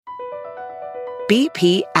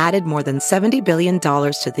BP added more than $70 billion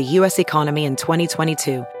to the U.S. economy in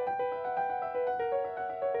 2022.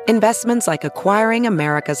 Investments like acquiring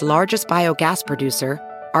America's largest biogas producer,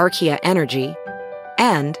 Archaea Energy,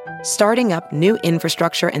 and starting up new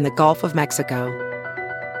infrastructure in the Gulf of Mexico.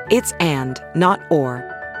 It's and, not or.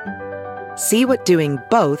 See what doing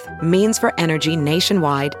both means for energy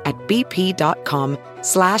nationwide at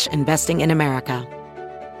bp.com/investing in America.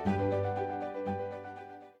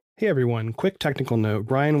 Hey everyone, quick technical note.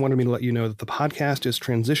 Brian wanted me to let you know that the podcast is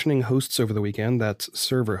transitioning hosts over the weekend. That's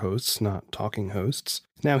server hosts, not talking hosts.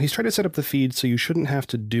 Now, he's tried to set up the feed so you shouldn't have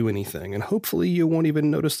to do anything, and hopefully you won't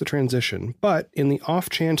even notice the transition. But in the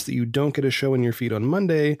off chance that you don't get a show in your feed on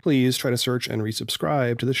Monday, please try to search and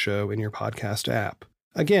resubscribe to the show in your podcast app.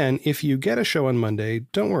 Again, if you get a show on Monday,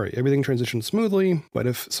 don't worry, everything transitions smoothly, but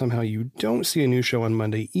if somehow you don't see a new show on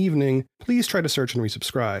Monday evening, please try to search and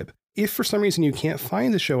resubscribe. If for some reason you can't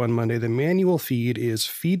find the show on Monday, the manual feed is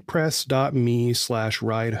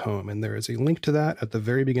feedpress.me/ridehome, and there is a link to that at the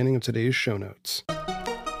very beginning of today's show notes.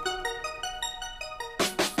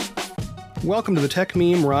 Welcome to the Tech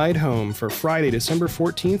Meme Ride Home for Friday, December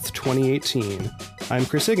 14th, 2018. I'm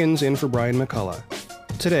Chris Higgins, in for Brian McCullough.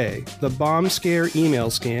 Today, the bomb scare email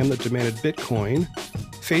scam that demanded Bitcoin,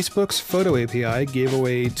 Facebook's photo API gave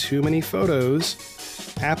away too many photos,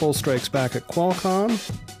 Apple strikes back at Qualcomm,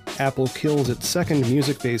 Apple kills its second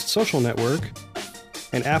music-based social network,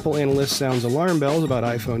 and Apple analyst sounds alarm bells about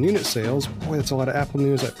iPhone unit sales. Boy, that's a lot of Apple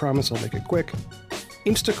news, I promise I'll make it quick.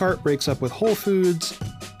 Instacart breaks up with Whole Foods,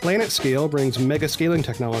 PlanetScale brings mega scaling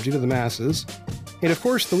technology to the masses, and of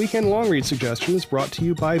course, the weekend long read suggestion is brought to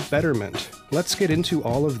you by Betterment. Let's get into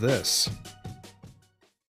all of this.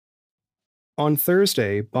 On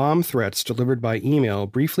Thursday, bomb threats delivered by email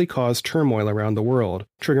briefly caused turmoil around the world,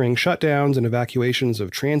 triggering shutdowns and evacuations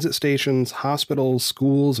of transit stations, hospitals,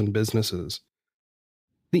 schools, and businesses.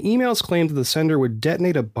 The emails claimed that the sender would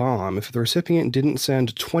detonate a bomb if the recipient didn't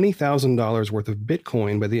send $20,000 worth of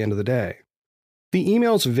Bitcoin by the end of the day. The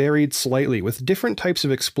emails varied slightly, with different types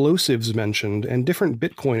of explosives mentioned and different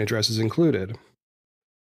Bitcoin addresses included.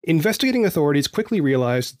 Investigating authorities quickly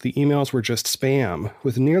realized that the emails were just spam,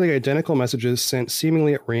 with nearly identical messages sent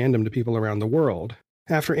seemingly at random to people around the world.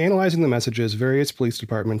 After analyzing the messages, various police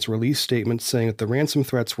departments released statements saying that the ransom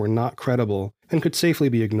threats were not credible and could safely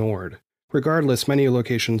be ignored. Regardless, many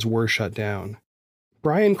locations were shut down.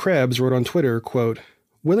 Brian Krebs wrote on Twitter, quote,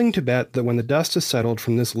 "Willing to bet that when the dust is settled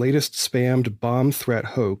from this latest spammed bomb threat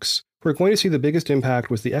hoax, we're going to see the biggest impact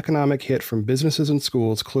with the economic hit from businesses and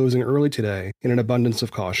schools closing early today in an abundance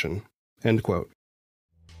of caution." End quote.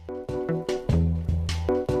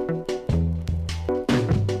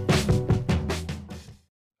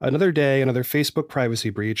 Another day, another Facebook privacy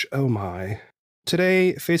breach. Oh my.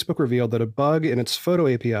 Today, Facebook revealed that a bug in its photo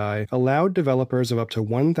API allowed developers of up to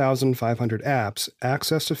 1,500 apps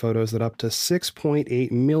access to photos that up to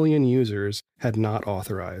 6.8 million users had not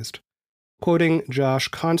authorized. Quoting Josh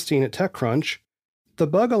Constein at TechCrunch, the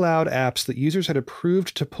bug allowed apps that users had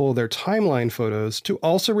approved to pull their timeline photos to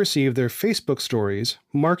also receive their Facebook stories,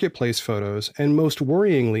 marketplace photos, and most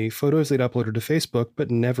worryingly, photos they'd uploaded to Facebook but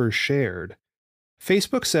never shared.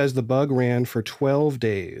 Facebook says the bug ran for 12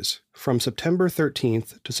 days, from September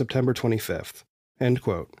 13th to September 25th. End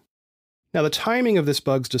quote. Now, the timing of this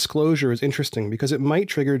bug's disclosure is interesting because it might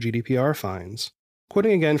trigger GDPR fines.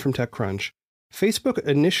 Quoting again from TechCrunch, Facebook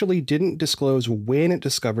initially didn't disclose when it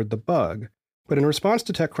discovered the bug, but in response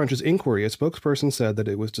to TechCrunch's inquiry, a spokesperson said that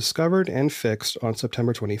it was discovered and fixed on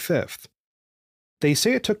September 25th. They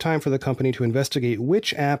say it took time for the company to investigate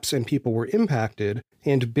which apps and people were impacted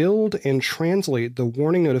and build and translate the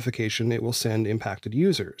warning notification it will send impacted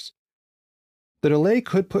users. The delay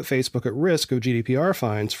could put Facebook at risk of GDPR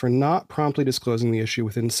fines for not promptly disclosing the issue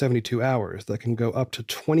within 72 hours that can go up to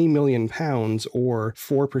 £20 million or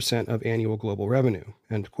 4% of annual global revenue.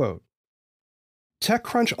 End quote.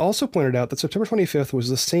 TechCrunch also pointed out that September 25th was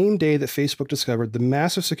the same day that Facebook discovered the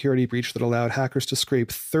massive security breach that allowed hackers to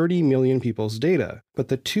scrape 30 million people's data, but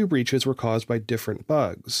the two breaches were caused by different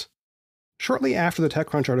bugs. Shortly after the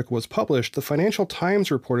TechCrunch article was published, the Financial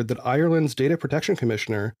Times reported that Ireland's Data Protection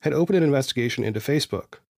Commissioner had opened an investigation into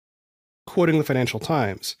Facebook. Quoting the Financial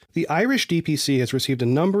Times, "The Irish DPC has received a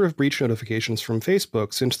number of breach notifications from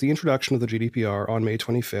Facebook since the introduction of the GDPR on May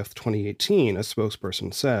 25, 2018, a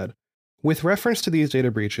spokesperson said. With reference to these data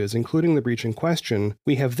breaches, including the breach in question,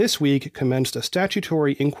 we have this week commenced a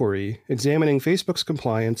statutory inquiry examining Facebook's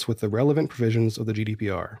compliance with the relevant provisions of the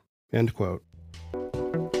GDPR." End quote.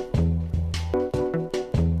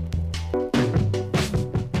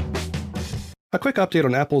 A quick update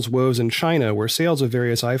on Apple's woes in China, where sales of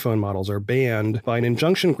various iPhone models are banned by an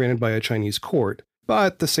injunction granted by a Chinese court,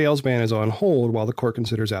 but the sales ban is on hold while the court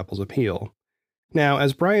considers Apple's appeal. Now,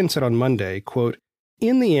 as Brian said on Monday, quote,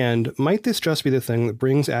 "In the end, might this just be the thing that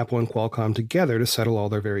brings Apple and Qualcomm together to settle all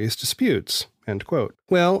their various disputes?" End quote.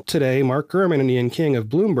 Well, today, Mark Gurman and Ian King of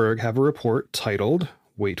Bloomberg have a report titled,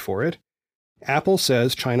 wait for it, "Apple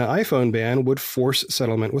says China iPhone ban would force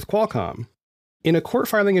settlement with Qualcomm." In a court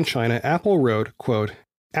filing in China, Apple wrote, quote,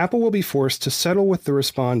 "Apple will be forced to settle with the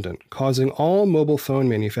respondent, causing all mobile phone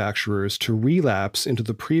manufacturers to relapse into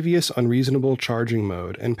the previous unreasonable charging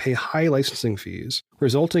mode and pay high licensing fees,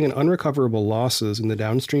 resulting in unrecoverable losses in the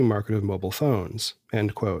downstream market of mobile phones."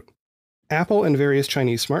 End quote. Apple and various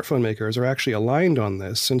Chinese smartphone makers are actually aligned on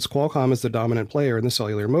this, since Qualcomm is the dominant player in the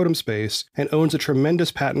cellular modem space and owns a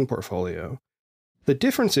tremendous patent portfolio. The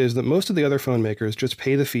difference is that most of the other phone makers just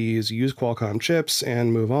pay the fees, use Qualcomm chips,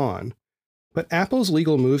 and move on. But Apple's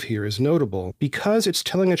legal move here is notable because it's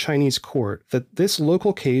telling a Chinese court that this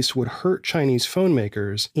local case would hurt Chinese phone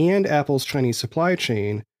makers and Apple's Chinese supply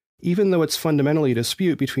chain, even though it's fundamentally a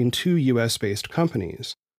dispute between two US-based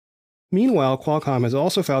companies. Meanwhile, Qualcomm has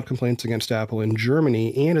also filed complaints against Apple in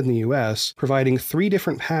Germany and in the US, providing 3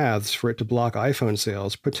 different paths for it to block iPhone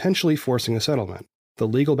sales, potentially forcing a settlement. The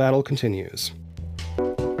legal battle continues.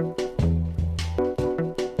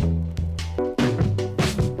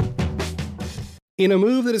 In a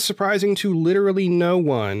move that is surprising to literally no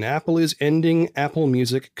one, Apple is ending Apple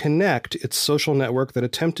Music Connect, its social network that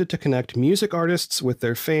attempted to connect music artists with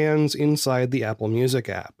their fans inside the Apple Music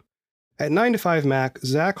app. At 9 to 5 Mac,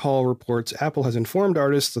 Zach Hall reports Apple has informed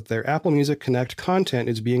artists that their Apple Music Connect content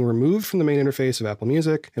is being removed from the main interface of Apple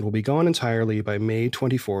Music and will be gone entirely by May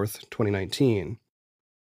 24th, 2019.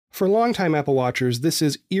 For longtime Apple watchers, this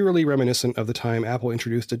is eerily reminiscent of the time Apple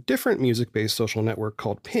introduced a different music-based social network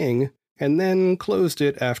called Ping, and then closed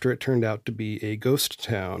it after it turned out to be a ghost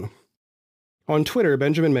town. On Twitter,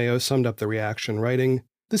 Benjamin Mayo summed up the reaction, writing,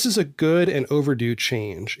 "This is a good and overdue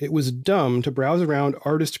change. It was dumb to browse around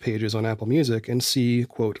artist pages on Apple Music and see,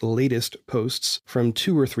 quote, latest posts from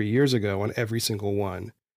 2 or 3 years ago on every single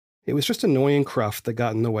one. It was just annoying cruft that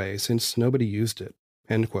got in the way since nobody used it."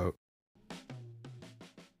 End quote.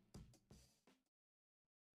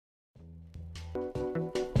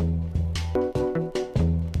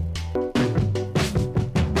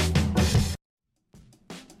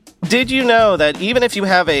 Did you know that even if you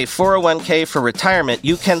have a 401k for retirement,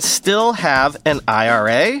 you can still have an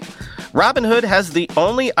IRA? Robinhood has the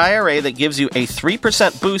only IRA that gives you a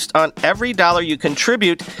 3% boost on every dollar you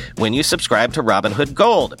contribute when you subscribe to Robinhood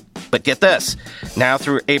Gold. But get this, now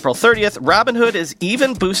through April 30th, Robinhood is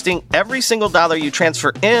even boosting every single dollar you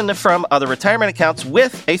transfer in from other retirement accounts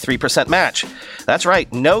with a 3% match. That's right,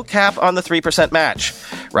 no cap on the 3% match.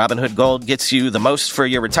 Robinhood Gold gets you the most for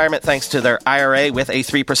your retirement thanks to their IRA with a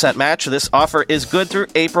 3% match. This offer is good through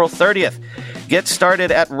April 30th. Get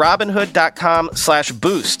started at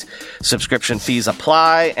Robinhood.com/boost. Subscription fees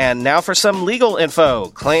apply. And now for some legal info.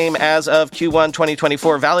 Claim as of Q1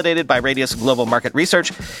 2024 validated by Radius Global Market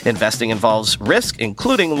Research. Investing involves risk,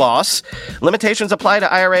 including loss. Limitations apply to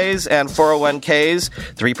IRAs and 401ks.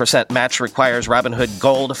 3% match requires Robinhood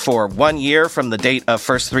Gold for 1 year from the date of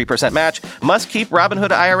first 3% match. Must keep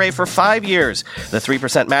Robinhood IRA for 5 years. The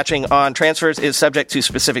 3% matching on transfers is subject to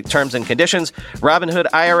specific terms and conditions. Robinhood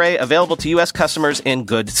IRA available to U.S. customers in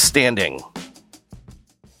good standing.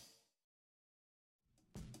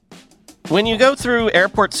 When you go through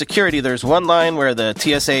airport security, there's one line where the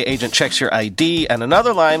TSA agent checks your ID and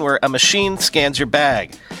another line where a machine scans your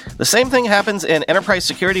bag. The same thing happens in enterprise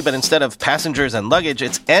security, but instead of passengers and luggage,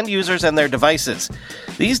 it's end users and their devices.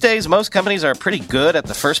 These days, most companies are pretty good at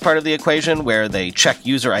the first part of the equation where they check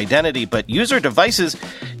user identity, but user devices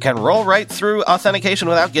can roll right through authentication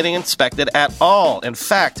without getting inspected at all. In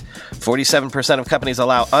fact, 47% of companies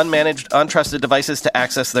allow unmanaged, untrusted devices to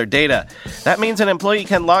access their data. That means an employee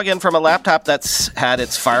can log in from a laptop that's had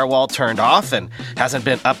its firewall turned off and hasn't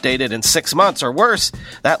been updated in 6 months, or worse,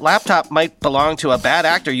 that laptop might belong to a bad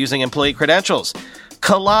actor using employee credentials.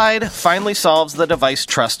 Collide finally solves the device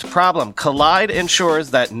trust problem. Collide ensures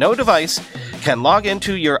that no device can log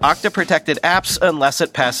into your Okta-protected apps unless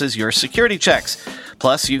it passes your security checks.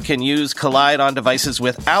 Plus, you can use Collide on devices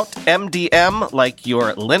without MDM, like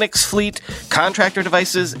your Linux fleet, contractor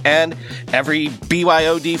devices, and every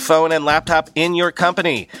BYOD phone and laptop in your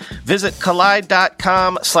company. Visit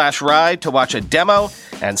Collide.com/ride to watch a demo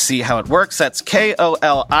and see how it works. That's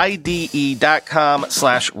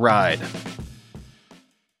KOLIDE.com/ride.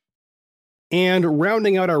 And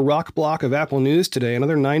rounding out our rock block of Apple news today,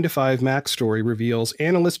 another 9 to 5 Mac story reveals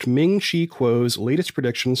analyst Ming-Chi Kuo's latest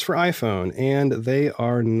predictions for iPhone, and they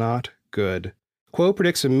are not good. Kuo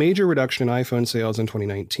predicts a major reduction in iPhone sales in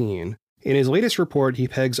 2019. In his latest report, he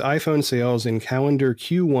pegs iPhone sales in calendar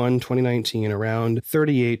Q1 2019 around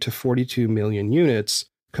 38 to 42 million units,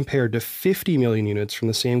 compared to 50 million units from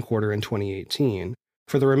the same quarter in 2018.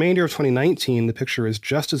 For the remainder of 2019, the picture is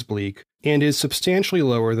just as bleak and is substantially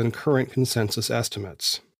lower than current consensus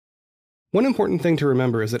estimates. One important thing to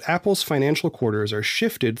remember is that Apple's financial quarters are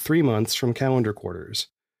shifted 3 months from calendar quarters.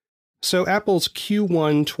 So Apple's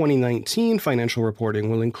Q1 2019 financial reporting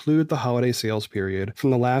will include the holiday sales period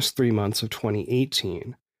from the last 3 months of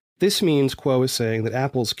 2018. This means Kuo is saying that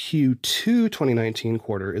Apple's Q2 2019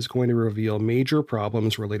 quarter is going to reveal major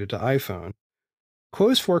problems related to iPhone.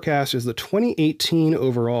 Kuo's forecast is that 2018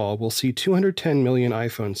 overall will see 210 million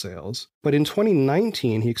iPhone sales, but in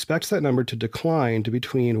 2019 he expects that number to decline to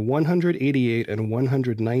between 188 and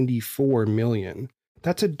 194 million.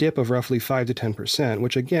 That's a dip of roughly 5 to 10%,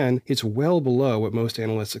 which again is well below what most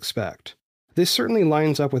analysts expect. This certainly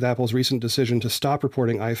lines up with Apple's recent decision to stop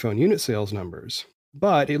reporting iPhone unit sales numbers,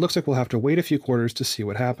 but it looks like we'll have to wait a few quarters to see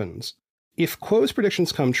what happens. If Kuo's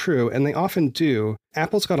predictions come true, and they often do,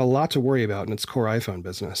 Apple's got a lot to worry about in its core iPhone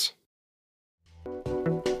business.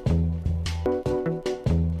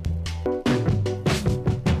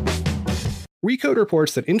 Recode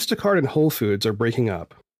reports that Instacart and Whole Foods are breaking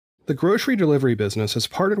up. The grocery delivery business has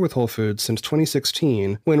partnered with Whole Foods since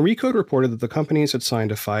 2016, when Recode reported that the companies had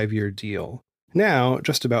signed a 5-year deal. Now,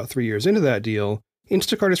 just about 3 years into that deal,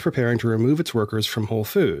 Instacart is preparing to remove its workers from Whole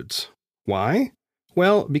Foods. Why?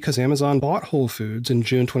 Well, because Amazon bought Whole Foods in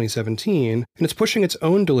June 2017, and it's pushing its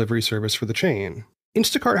own delivery service for the chain.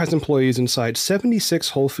 Instacart has employees inside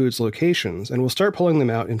 76 Whole Foods locations and will start pulling them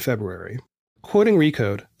out in February. Quoting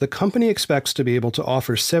Recode, the company expects to be able to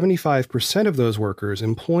offer 75% of those workers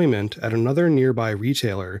employment at another nearby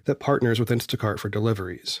retailer that partners with Instacart for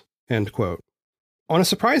deliveries. End quote. On a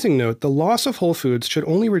surprising note, the loss of Whole Foods should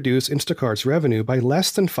only reduce Instacart's revenue by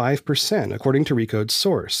less than 5%, according to Recode's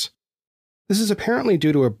source. This is apparently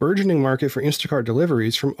due to a burgeoning market for Instacart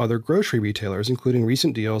deliveries from other grocery retailers, including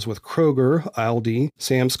recent deals with Kroger, Aldi,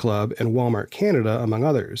 Sam's Club, and Walmart Canada, among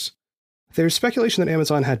others. There's speculation that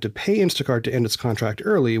Amazon had to pay Instacart to end its contract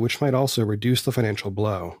early, which might also reduce the financial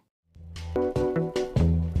blow.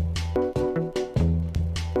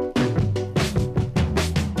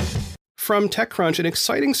 From TechCrunch, an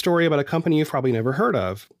exciting story about a company you've probably never heard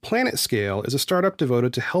of. PlanetScale is a startup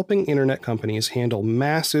devoted to helping internet companies handle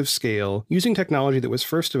massive scale using technology that was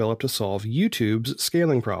first developed to solve YouTube's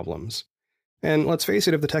scaling problems. And let's face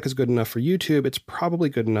it, if the tech is good enough for YouTube, it's probably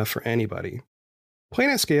good enough for anybody.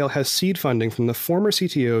 PlanetScale has seed funding from the former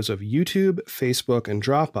CTOs of YouTube, Facebook, and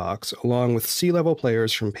Dropbox, along with C-level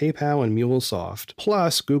players from PayPal and MuleSoft,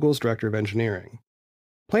 plus Google's director of engineering.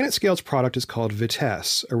 PlanetScale's product is called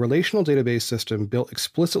Vitess, a relational database system built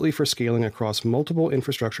explicitly for scaling across multiple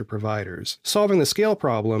infrastructure providers, solving the scale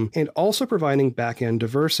problem and also providing back-end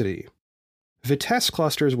diversity. Vitess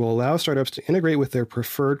clusters will allow startups to integrate with their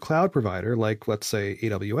preferred cloud provider, like, let's say,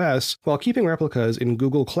 AWS, while keeping replicas in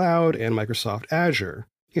Google Cloud and Microsoft Azure.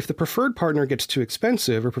 If the preferred partner gets too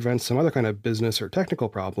expensive or prevents some other kind of business or technical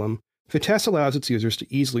problem, Vitess allows its users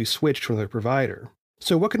to easily switch to another provider.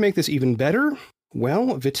 So what could make this even better?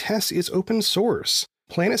 Well, Vitess is open source.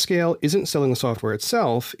 PlanetScale isn't selling the software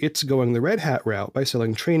itself, it's going the Red Hat route by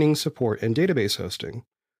selling training, support, and database hosting.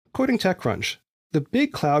 Quoting TechCrunch, the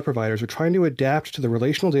big cloud providers are trying to adapt to the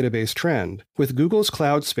relational database trend, with Google's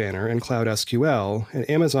Cloud Spanner and Cloud SQL, and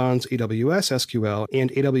Amazon's AWS SQL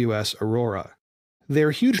and AWS Aurora.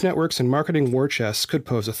 Their huge networks and marketing war chests could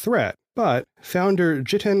pose a threat, but founder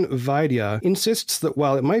Jiten Vaidya insists that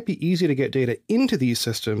while it might be easy to get data into these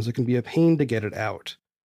systems, it can be a pain to get it out.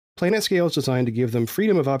 PlanetScale is designed to give them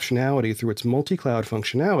freedom of optionality through its multi-cloud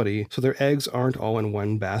functionality, so their eggs aren't all in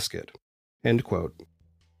one basket. End quote.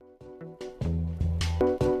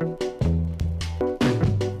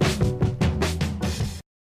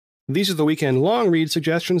 These are the weekend long read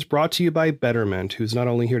suggestions brought to you by Betterment, who's not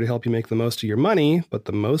only here to help you make the most of your money, but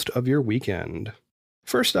the most of your weekend.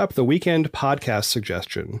 First up, the weekend podcast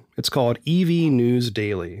suggestion. It's called EV News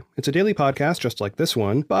Daily. It's a daily podcast just like this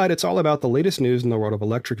one, but it's all about the latest news in the world of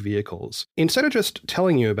electric vehicles. Instead of just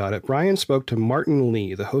telling you about it, Brian spoke to Martin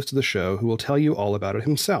Lee, the host of the show, who will tell you all about it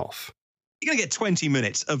himself. You're going to get 20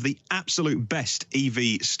 minutes of the absolute best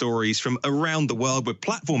EV stories from around the world. We're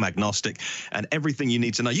platform agnostic and everything you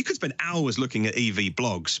need to know. You could spend hours looking at EV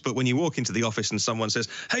blogs, but when you walk into the office and someone says,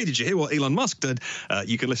 hey, did you hear what Elon Musk did?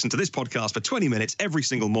 You can listen to this podcast for 20 minutes every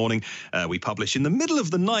single morning. We publish in the middle of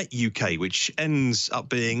the night UK, which ends up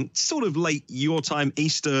being sort of late your time,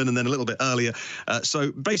 Eastern, and then a little bit earlier.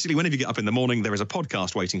 So basically, whenever you get up in the morning, there is a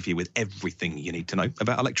podcast waiting for you with everything you need to know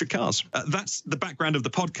about electric cars. That's the background of the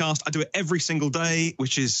podcast. I do it every single day,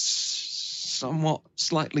 which is somewhat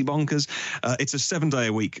slightly bonkers. It's a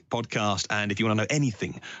 7-day-a-week podcast, and if you want to know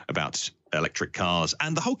anything about electric cars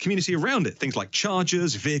and the whole community around it, things like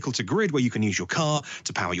chargers, vehicle to grid, where you can use your car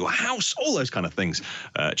to power your house, all those kind of things,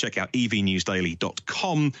 check out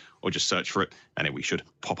evnewsdaily.com or just search for it, and we should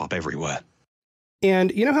pop up everywhere.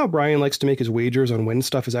 And you know how Brian likes to make his wagers on when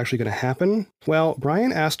stuff is actually going to happen? Well,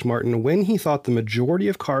 Brian asked Martin when he thought the majority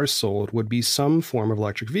of cars sold would be some form of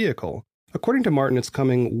electric vehicle. According to Martin, it's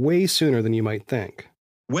coming way sooner than you might think.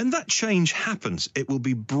 When that change happens, it will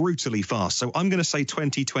be brutally fast. So I'm going to say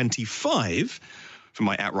 2025 for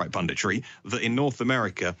my outright punditry, that in North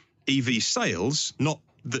America, EV sales, not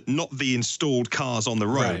the installed cars on the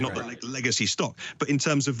road, the legacy stock, but in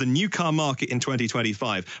terms of the new car market in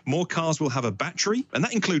 2025, more cars will have a battery, and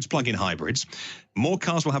that includes plug-in hybrids. More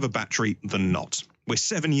cars will have a battery than not. We're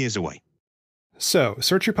 7 years away. So,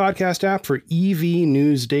 search your podcast app for EV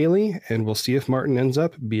News Daily, and we'll see if Martin ends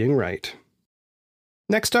up being right.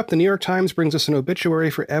 Next up, the New York Times brings us an obituary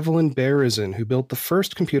for Evelyn Berezin, who built the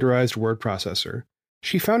first computerized word processor.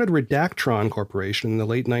 She founded Redactron Corporation in the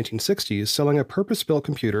late 1960s, selling a purpose-built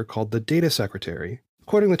computer called the Data Secretary.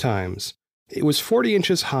 Quoting the Times, "It was 40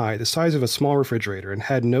 inches high, the size of a small refrigerator, and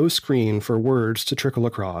had no screen for words to trickle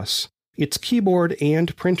across. Its keyboard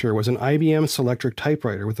and printer was an IBM Selectric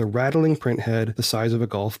typewriter with a rattling print head the size of a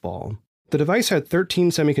golf ball. The device had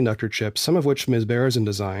 13 semiconductor chips, some of which Ms. Berezin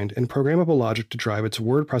designed, and programmable logic to drive its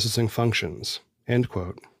word processing functions." End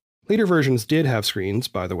quote. Later versions did have screens,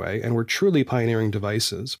 by the way, and were truly pioneering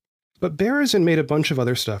devices. But Berezin made a bunch of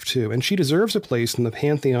other stuff too, and she deserves a place in the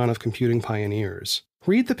pantheon of computing pioneers.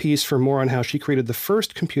 Read the piece for more on how she created the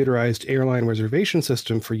first computerized airline reservation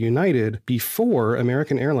system for United before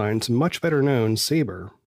American Airlines' much better known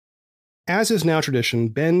Sabre. As is now tradition,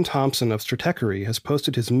 Ben Thompson of Stratechery has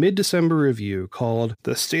posted his mid-December review called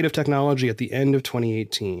The State of Technology at the End of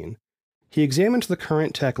 2018. He examines the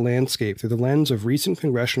current tech landscape through the lens of recent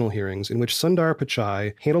congressional hearings in which Sundar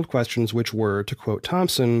Pichai handled questions which were, to quote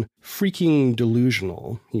Thompson, freaking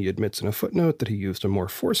delusional. He admits in a footnote that he used a more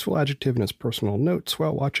forceful adjective in his personal notes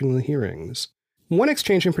while watching the hearings. One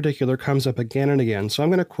exchange in particular comes up again and again, so I'm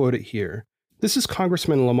going to quote it here. This is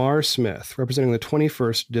Congressman Lamar Smith, representing the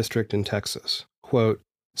 21st District in Texas. Quote,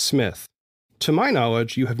 Smith, "To my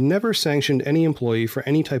knowledge, you have never sanctioned any employee for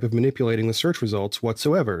any type of manipulating the search results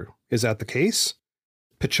whatsoever. Is that the case?"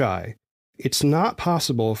 Pichai, "It's not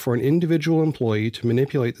possible for an individual employee to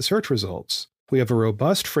manipulate the search results. We have a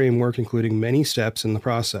robust framework including many steps in the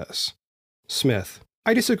process." Smith,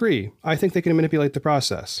 "I disagree. I think they can manipulate the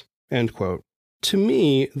process." End quote. To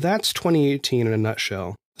me, that's 2018 in a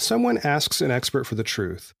nutshell. Someone asks an expert for the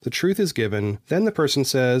truth is given, then the person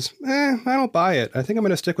says, I don't buy it. I think I'm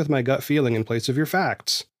going to stick with my gut feeling in place of your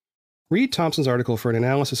facts. Read Thompson's article for an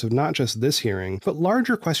analysis of not just this hearing, but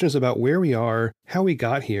larger questions about where we are, how we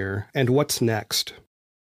got here, and what's next.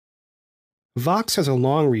 Vox has a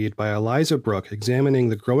long read by Eliza Brooke examining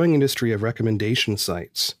the growing industry of recommendation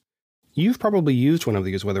sites. You've probably used one of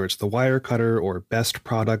these, whether it's the Wirecutter, or Best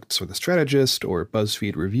Products, or The Strategist, or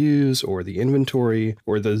BuzzFeed Reviews, or The Inventory,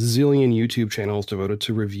 or the zillion YouTube channels devoted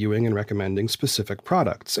to reviewing and recommending specific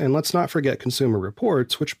products. And let's not forget Consumer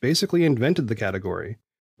Reports, which basically invented the category.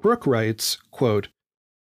 Brooke writes, quote,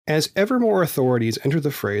 "As ever more authorities enter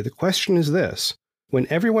the fray, the question is this. When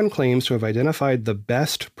everyone claims to have identified the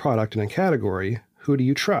best product in a category, who do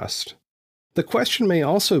you trust? The question may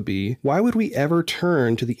also be, why would we ever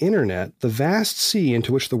turn to the internet, the vast sea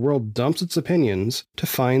into which the world dumps its opinions, to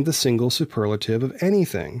find the single superlative of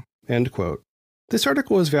anything?" End quote. This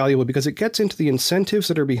article is valuable because it gets into the incentives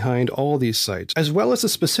that are behind all these sites, as well as the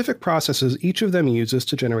specific processes each of them uses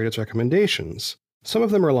to generate its recommendations. Some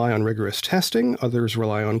of them rely on rigorous testing, others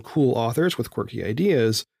rely on cool authors with quirky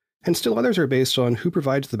ideas, and still others are based on who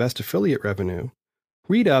provides the best affiliate revenue.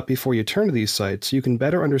 Read up before you turn to these sites so you can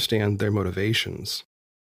better understand their motivations.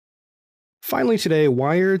 Finally today,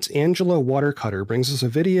 Wired's Angela Watercutter brings us a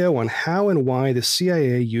video on how and why the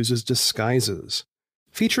CIA uses disguises.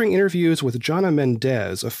 Featuring interviews with Jana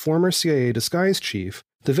Mendez, a former CIA disguise chief,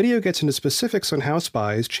 the video gets into specifics on how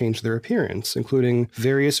spies change their appearance, including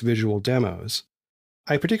various visual demos.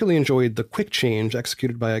 I particularly enjoyed the quick change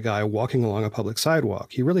executed by a guy walking along a public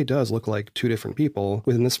sidewalk. He really does look like two different people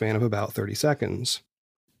within the span of about 30 seconds.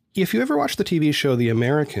 If you ever watched the TV show The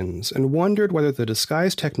Americans and wondered whether the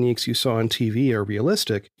disguise techniques you saw on TV are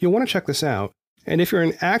realistic, you'll want to check this out. And if you're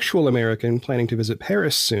an actual American planning to visit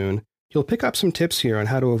Paris soon, you'll pick up some tips here on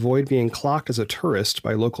how to avoid being clocked as a tourist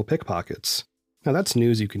by local pickpockets. Now that's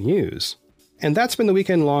news you can use. And that's been the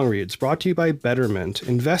Weekend Long Reads, brought to you by Betterment.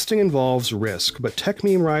 Investing involves risk, but Tech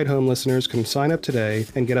Meme Ride Home listeners can sign up today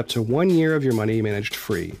and get up to 1 year of your money managed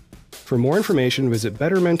free. For more information, visit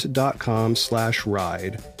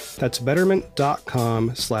betterment.com/ride. That's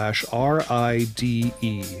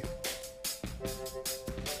betterment.com/RIDE.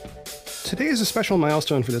 Today is a special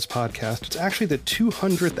milestone for this podcast. It's actually the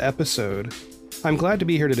 200th episode. I'm glad to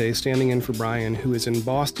be here today standing in for Brian, who is in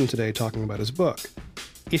Boston today talking about his book.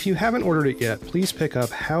 If you haven't ordered it yet, please pick up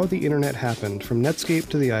How the Internet Happened, From Netscape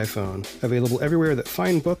to the iPhone, available everywhere that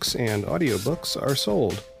fine books and audiobooks are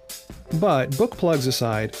sold. But book plugs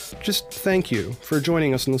aside, just thank you for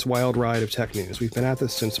joining us on this wild ride of tech news. We've been at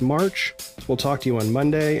this since March. We'll talk to you on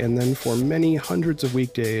Monday and then for many hundreds of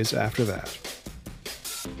weekdays after that.